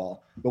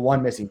basketball. The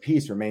one missing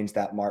piece remains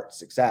that March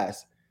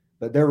success,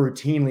 but they're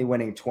routinely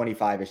winning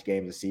 25-ish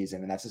games a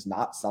season, and that's just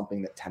not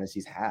something that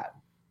Tennessee's had.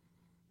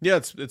 Yeah,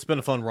 it's been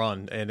a fun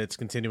run, and it's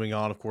continuing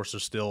on. Of course,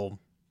 there's still,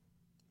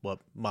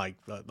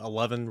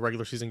 11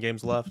 regular season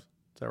games left?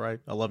 Is that right?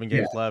 11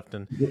 games left.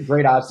 And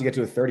great odds to get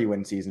to a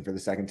 30-win season for the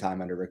second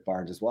time under Rick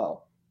Barnes as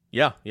well.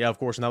 Yeah, of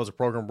course, and that was a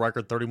program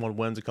record, 31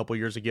 wins a couple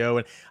years ago.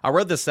 And I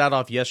read this stat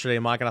off yesterday,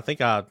 Mike, and I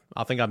think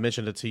I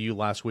mentioned it to you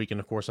last week, and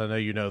of course I know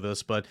you know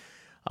this, but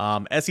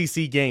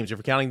SEC games, if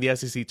you're counting the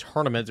SEC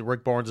tournament,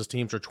 Rick Barnes'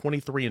 teams are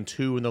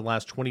 23-2 in their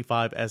last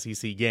 25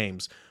 SEC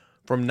games.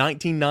 From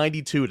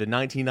 1992 to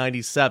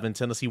 1997,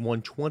 Tennessee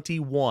won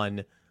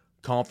 21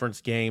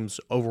 conference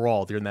games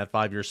overall during that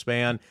 5-year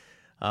span.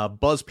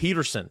 Buzz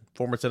Peterson,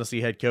 former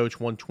Tennessee head coach,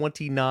 won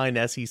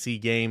 29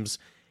 SEC games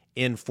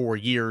in 4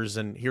 years.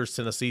 And here's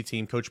Tennessee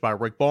team coached by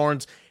Rick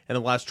Barnes. In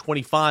the last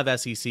 25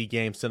 SEC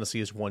games, Tennessee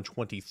has won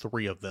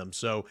 23 of them.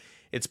 So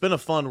it's been a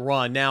fun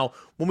run. Now,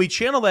 when we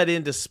channel that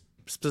into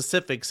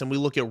specifics and we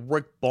look at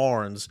Rick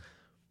Barnes,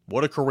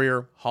 what a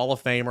career, Hall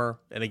of Famer.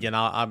 And again,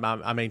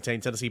 I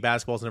maintain Tennessee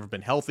basketball has never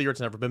been healthier. It's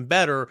never been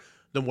better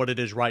than what it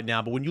is right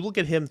now. But when you look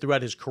at him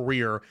throughout his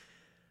career,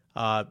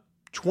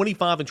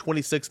 25 and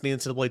 26 in the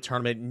NCAA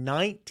tournament,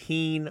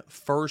 19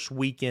 first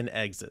weekend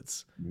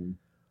exits. Mm-hmm.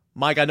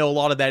 Mike, I know a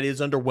lot of that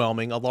is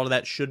underwhelming. A lot of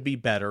that should be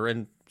better,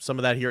 and some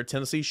of that here at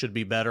Tennessee should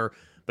be better.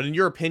 But in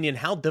your opinion,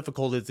 how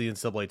difficult is the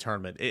NCAA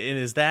tournament? And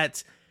is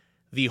that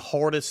the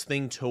hardest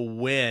thing to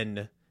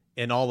win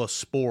in all of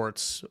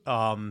sports?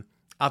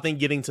 I think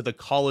getting to the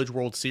College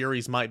World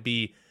Series might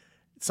be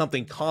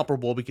something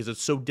comparable because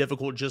it's so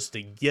difficult just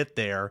to get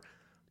there.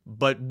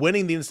 But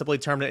winning the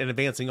NCAA tournament and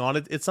advancing on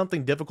it, it's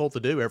something difficult to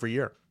do every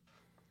year.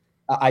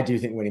 I do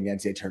think winning the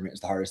NCAA tournament is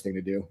the hardest thing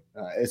to do,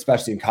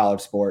 especially in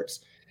college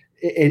sports.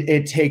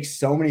 It takes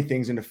so many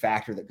things into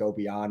factor that go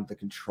beyond the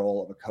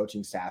control of a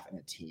coaching staff and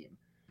a team.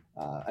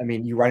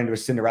 You run into a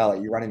Cinderella,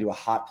 you run into a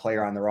hot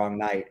player on the wrong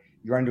night,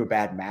 you run into a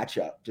bad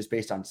matchup just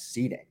based on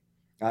seeding.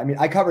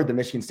 I covered the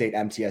Michigan State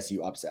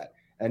MTSU upset,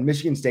 and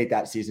Michigan State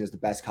that season is the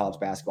best college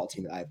basketball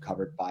team that I have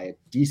covered by a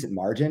decent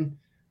margin.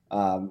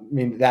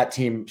 That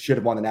team should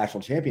have won the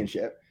national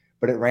championship,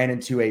 but it ran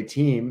into a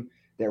team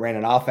that ran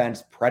an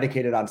offense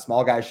predicated on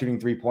small guys shooting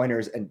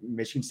three-pointers, and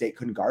Michigan State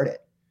couldn't guard it.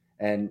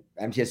 And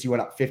MTSU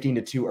went up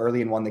 15-2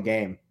 early and won the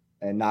game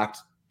and knocked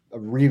a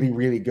really,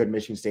 really good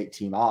Michigan State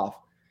team off.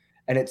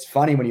 And it's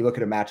funny when you look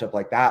at a matchup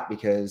like that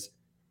because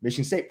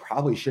Michigan State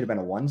probably should have been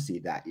a 1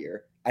 seed that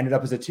year, ended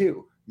up as a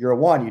 2. You're a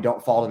 1, you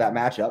don't fall to that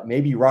matchup.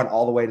 Maybe you run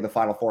all the way to the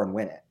Final Four and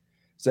win it.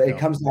 So it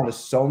comes down to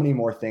so many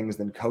more things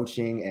than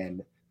coaching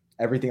and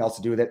everything else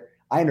to do with it.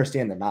 I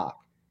understand the knock.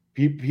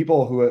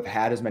 People who have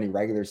had as many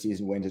regular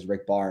season wins as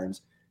Rick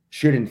Barnes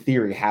should, in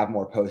theory, have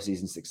more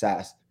postseason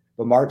success.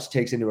 But March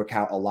takes into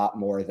account a lot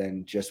more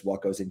than just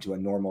what goes into a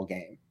normal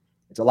game.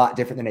 It's a lot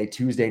different than a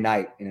Tuesday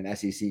night in an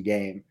SEC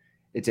game.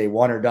 It's a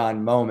one or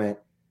done moment.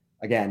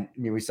 Again,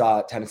 we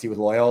saw Tennessee with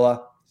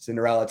Loyola,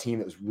 Cinderella team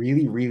that was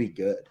really, really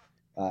good.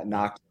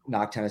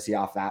 Knocked Tennessee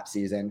off that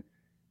season.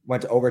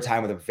 Went to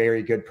overtime with a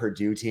very good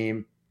Purdue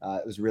team.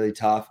 It was really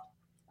tough.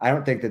 I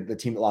don't think that the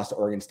team that lost to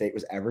Oregon State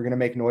was ever going to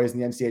make noise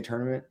in the NCAA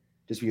tournament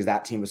just because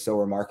that team was so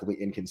remarkably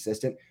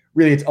inconsistent.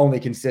 Really, its only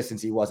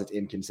consistency was its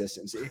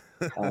inconsistency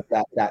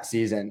that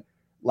season.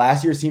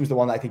 Last year's team is the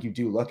one that I think you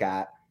do look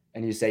at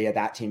and you say, yeah,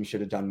 that team should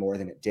have done more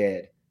than it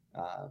did.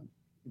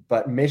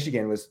 But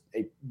Michigan was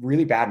a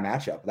really bad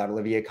matchup without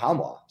Olivier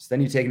Kamwa. So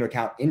then you take into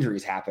account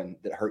injuries happen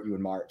that hurt you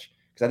in March.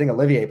 Because I think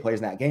Olivier plays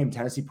in that game.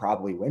 Tennessee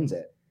probably wins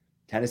it.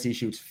 Tennessee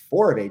shoots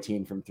 4 of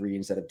 18 from 3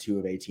 instead of 2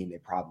 of 18. They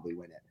probably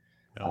win it.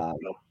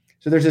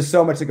 So there's just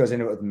so much that goes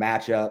into it with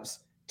matchups,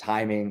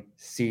 timing,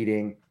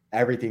 seeding,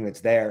 everything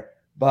that's there.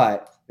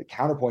 But the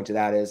counterpoint to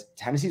that is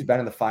Tennessee's been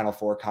in the Final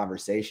Four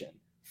conversation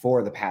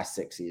for the past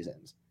 6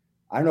 seasons.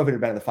 I don't know if it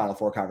had been in the Final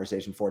Four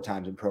conversation 4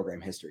 times in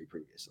program history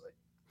previously.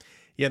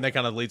 Yeah, and that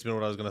kind of leads me to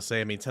what I was going to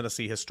say.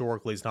 Tennessee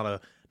historically is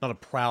not a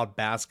proud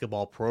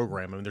basketball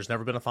program. There's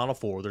never been a Final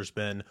Four. There's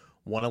been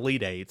 1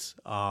 Elite Eight.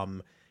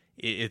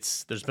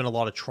 There's been a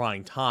lot of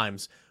trying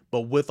times.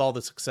 But with all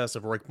the success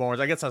of Rick Barnes,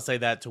 I guess I say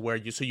that to where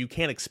you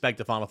can't expect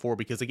the Final Four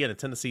because, again, a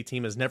Tennessee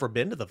team has never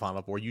been to the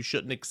Final Four. You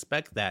shouldn't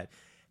expect that.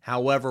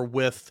 However,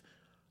 with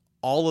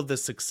all of the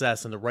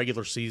success in the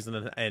regular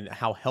season and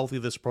how healthy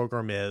this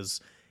program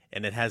is,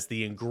 and it has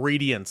the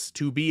ingredients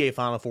to be a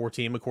Final Four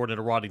team, according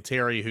to Rodney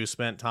Terry, who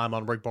spent time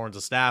on Rick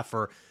Barnes' staff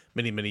for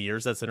many, many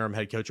years. That's the interim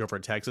head coach over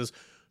at Texas.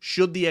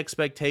 Should the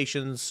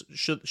expectations,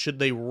 should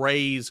they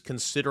raise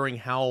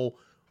considering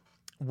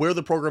where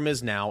the program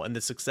is now and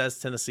the success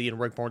Tennessee and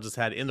Rick Barnes has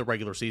had in the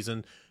regular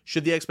season?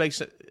 Should the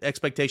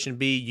expectation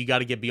be you got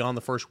to get beyond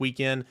the first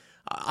weekend?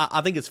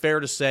 I think it's fair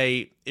to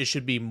say it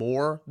should be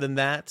more than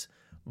that,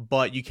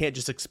 but you can't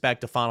just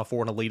expect a Final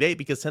Four and Elite Eight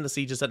because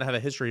Tennessee just doesn't have a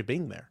history of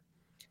being there.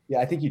 Yeah,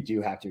 I think you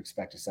do have to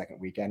expect a second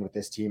weekend with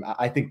this team.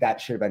 I think that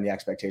should have been the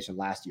expectation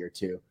last year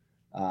too.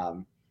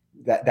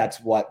 That's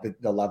what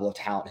the level of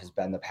talent has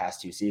been the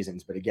past 2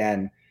 seasons. But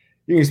again,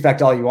 you can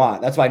expect all you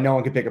want. That's why no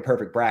one can pick a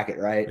perfect bracket,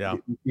 right? Yeah.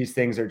 These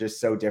things are just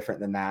so different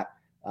than that.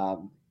 I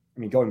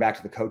mean, going back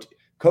to the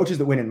coaches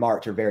that win in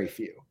March are very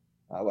few.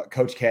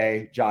 Coach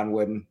K, John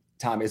Wooden,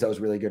 Tom Izzo is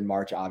really good in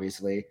March,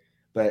 obviously.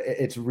 But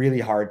it's really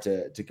hard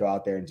to go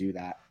out there and do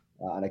that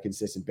on a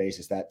consistent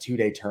basis. That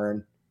 2-day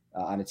turn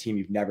on a team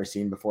you've never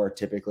seen before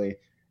typically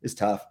is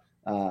tough.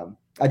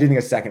 I do think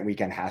a second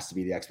weekend has to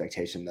be the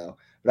expectation, though.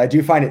 But I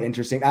do find it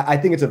interesting. I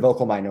think it's a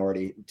vocal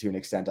minority to an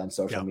extent on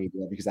social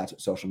media because that's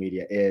what social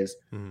media is.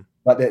 Mm-hmm.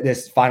 But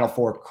this Final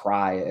Four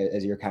cry,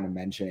 as you're kind of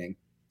mentioning,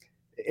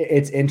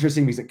 it's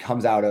interesting because it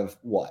comes out of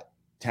what?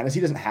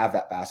 Tennessee doesn't have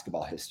that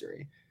basketball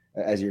history,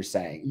 as you're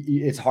saying.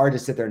 It's hard to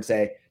sit there and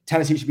say,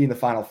 Tennessee should be in the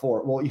Final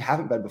Four. Well, you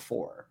haven't been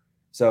before.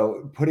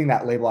 So putting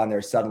that label on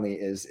there suddenly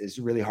is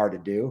really hard to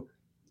do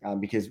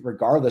because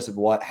regardless of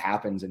what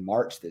happens in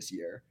March this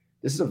year,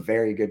 this is a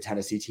very good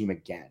Tennessee team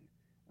again.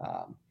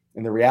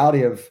 And the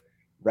reality of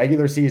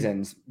regular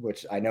seasons,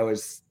 which I know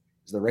is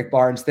the Rick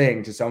Barnes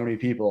thing to so many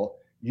people,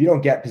 you don't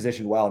get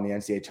positioned well in the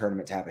NCAA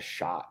tournament to have a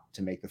shot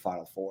to make the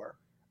Final Four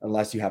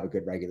unless you have a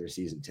good regular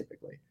season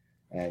typically.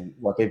 And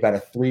what they've got a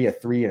 3,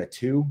 and a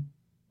 2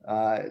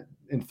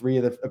 in 3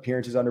 of the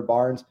appearances under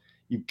Barnes.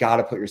 You've got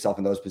to put yourself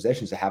in those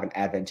positions to have an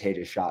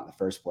advantageous shot in the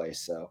first place.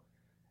 So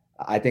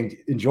I think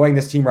enjoying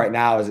this team right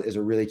now is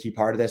a really key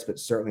part of this, but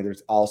certainly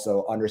there's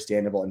also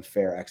understandable and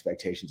fair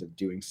expectations of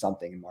doing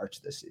something in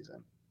March this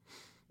season.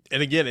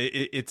 And again,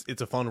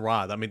 it's a fun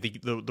ride. I mean,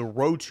 the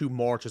road to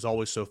March is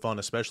always so fun,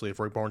 especially if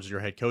Rick Barnes is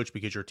your head coach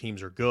because your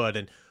teams are good.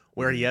 And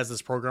where he has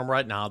this program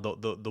right now,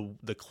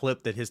 the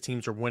clip that his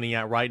teams are winning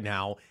at right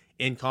now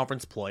in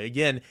conference play,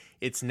 again,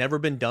 it's never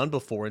been done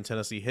before in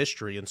Tennessee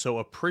history. And so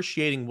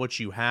appreciating what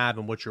you have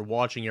and what you're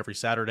watching every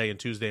Saturday and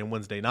Tuesday and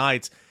Wednesday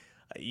nights,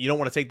 you don't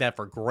want to take that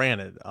for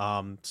granted.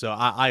 So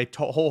I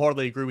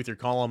wholeheartedly agree with your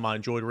column. I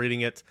enjoyed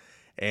reading it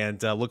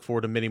and look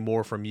forward to many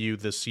more from you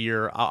this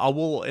year. I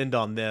will end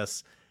on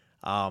this.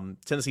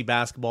 Tennessee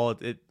basketball,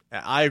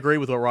 I agree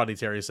with what Rodney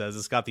Terry says.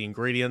 It's got the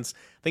ingredients.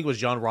 I think it was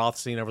John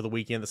Rothstein over the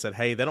weekend that said,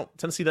 hey,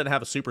 Tennessee doesn't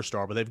have a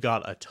superstar, but they've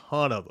got a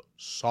ton of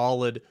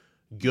solid,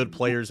 good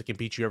players that can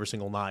beat you every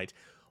single night.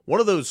 One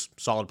of those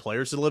solid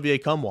players is Olivier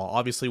Cumwall.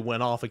 Obviously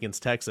went off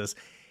against Texas.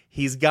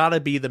 He's got to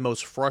be the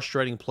most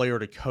frustrating player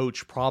to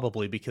coach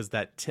probably because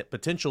that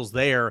potential's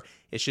there.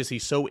 It's just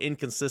he's so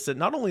inconsistent,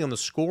 not only on the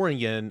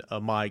scoring end,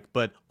 Mike,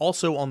 but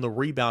also on the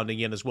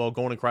rebounding end as well,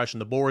 going and crashing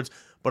the boards.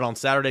 But on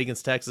Saturday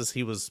against Texas,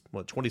 he was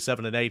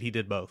 27-8. He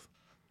did both.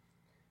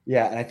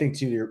 Yeah, and I think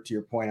to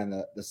your point on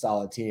the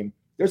solid team,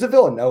 there's a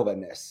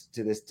Villanova-ness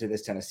to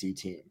this Tennessee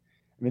team.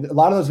 I mean, a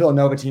lot of those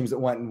Villanova teams that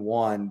went and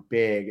won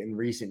big in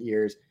recent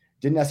years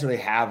didn't necessarily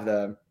have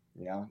the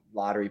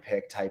lottery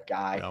pick type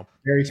guy. No.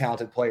 Very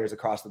talented players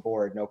across the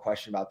board, no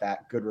question about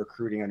that. Good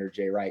recruiting under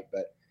Jay Wright, but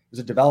it was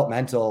a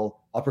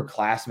developmental,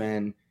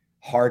 upperclassman,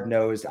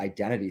 hard-nosed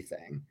identity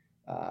thing.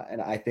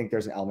 And I think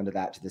there's an element of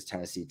that to this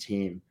Tennessee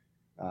team.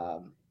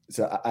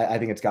 So I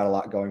think it's got a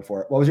lot going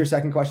for it. What was your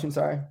second question?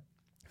 Sorry.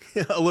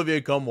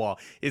 Olivier Cumwall.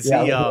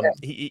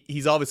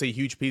 He's obviously a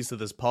huge piece of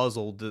this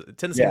puzzle.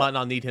 Tennessee might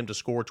not need him to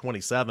score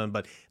 27,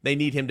 but they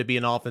need him to be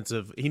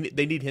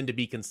they need him to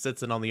be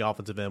consistent on the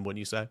offensive end, wouldn't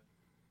you say?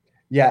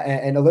 Yeah,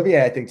 and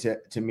Olivier, I think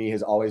to me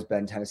has always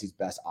been Tennessee's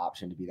best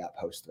option to be that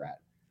post threat.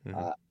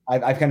 Mm-hmm.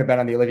 I've kind of been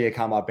on the Olivier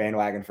Cumwall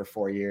bandwagon for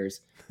 4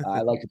 years.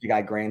 I liked the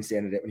guy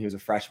grandstanded it when he was a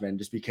freshman,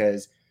 just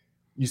because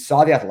you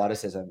saw the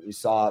athleticism, you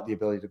saw the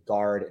ability to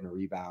guard and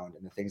rebound,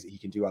 and the things that he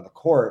can do on the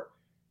court.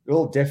 A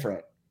little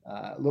different,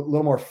 a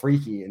little more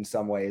freaky in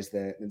some ways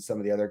than some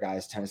of the other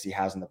guys Tennessee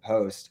has in the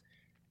post.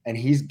 And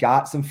he's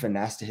got some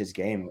finesse to his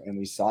game, and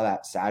we saw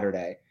that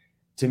Saturday.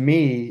 To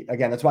me,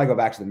 again, that's why I go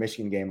back to the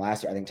Michigan game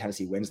last year. I think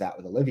Tennessee wins that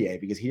with Olivier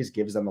because he just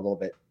gives them a little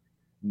bit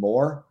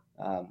more.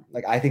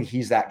 I think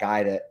he's that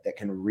guy that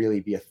can really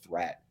be a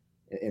threat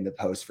in the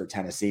post for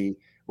Tennessee.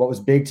 What was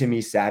big to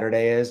me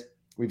Saturday is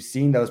we've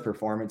seen those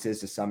performances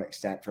to some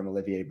extent from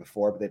Olivier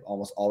before, but they've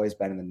almost always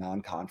been in the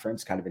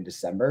non-conference, kind of in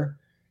December.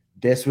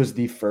 This was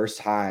the first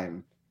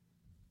time.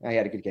 He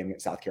had a good game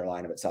against South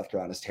Carolina, but South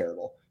Carolina's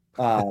terrible.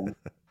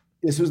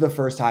 This was the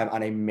first time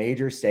on a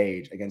major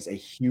stage against a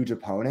huge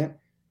opponent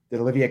that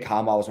Olivier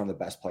Kamal was one of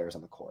the best players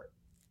on the court.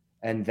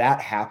 And that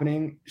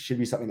happening should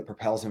be something that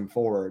propels him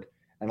forward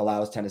and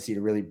allows Tennessee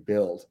to really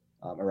build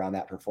around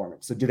that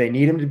performance. So do they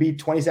need him to be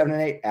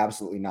 27-8?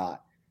 Absolutely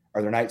not.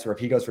 Are there nights where if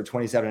he goes for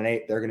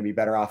 27-8, they're going to be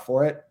better off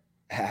for it?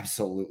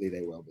 Absolutely,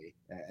 they will be.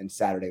 And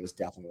Saturday was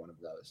definitely one of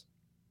those.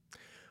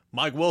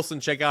 Mike Wilson,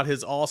 check out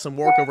his awesome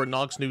work over at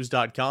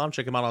knoxnews.com.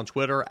 Check him out on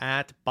Twitter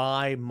at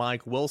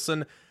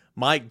 @ByMikeWilson.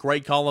 Mike,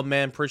 great column,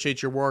 man.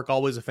 Appreciate your work.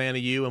 Always a fan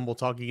of you, and we'll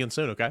talk again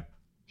soon, okay?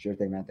 Sure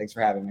thing, man. Thanks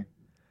for having me.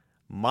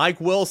 Mike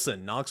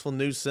Wilson, Knoxville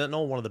News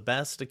Sentinel, one of the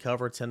best to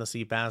cover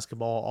Tennessee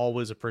basketball.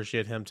 Always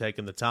appreciate him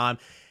taking the time.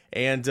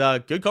 And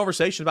good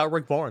conversation about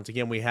Rick Barnes.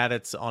 Again, we had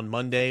it on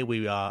Monday.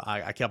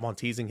 I kept on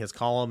teasing his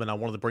column, and I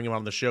wanted to bring him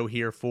on the show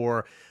here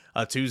for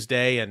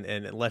Tuesday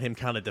and let him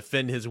kind of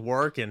defend his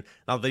work. And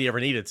not that he ever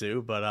needed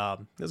to, but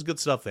there's good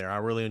stuff there. I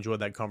really enjoyed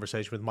that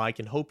conversation with Mike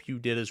and hope you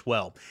did as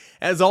well.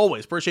 As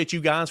always, appreciate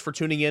you guys for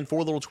tuning in for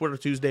a little Twitter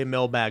Tuesday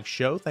mailbag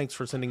show. Thanks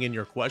for sending in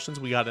your questions.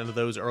 We got into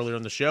those earlier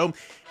in the show.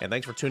 And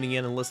thanks for tuning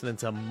in and listening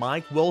to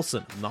Mike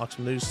Wilson,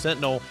 Knoxville News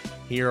Sentinel,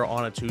 here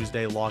on a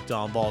Tuesday Locked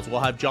On Vols.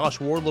 We'll have Josh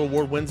Ward, Little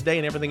Ward Wednesday,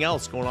 and everything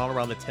else going on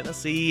around the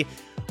Tennessee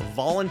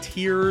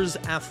Volunteers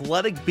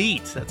athletic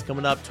beat. That's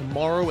coming up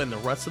tomorrow and the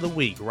rest of the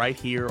week right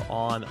here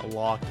on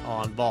Locked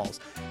On Vols.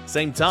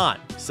 Same time,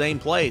 same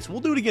place. We'll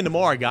do it again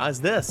tomorrow, guys.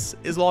 This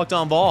is Locked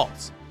On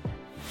Vols.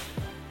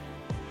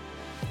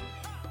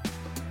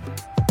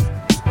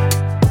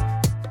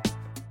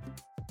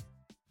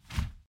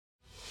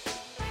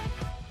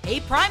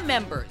 Hey, Prime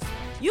members,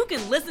 you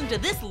can listen to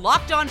this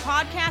Locked On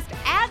podcast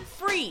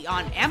ad-free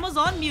on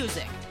Amazon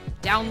Music.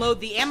 Download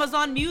the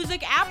Amazon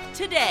Music app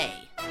today.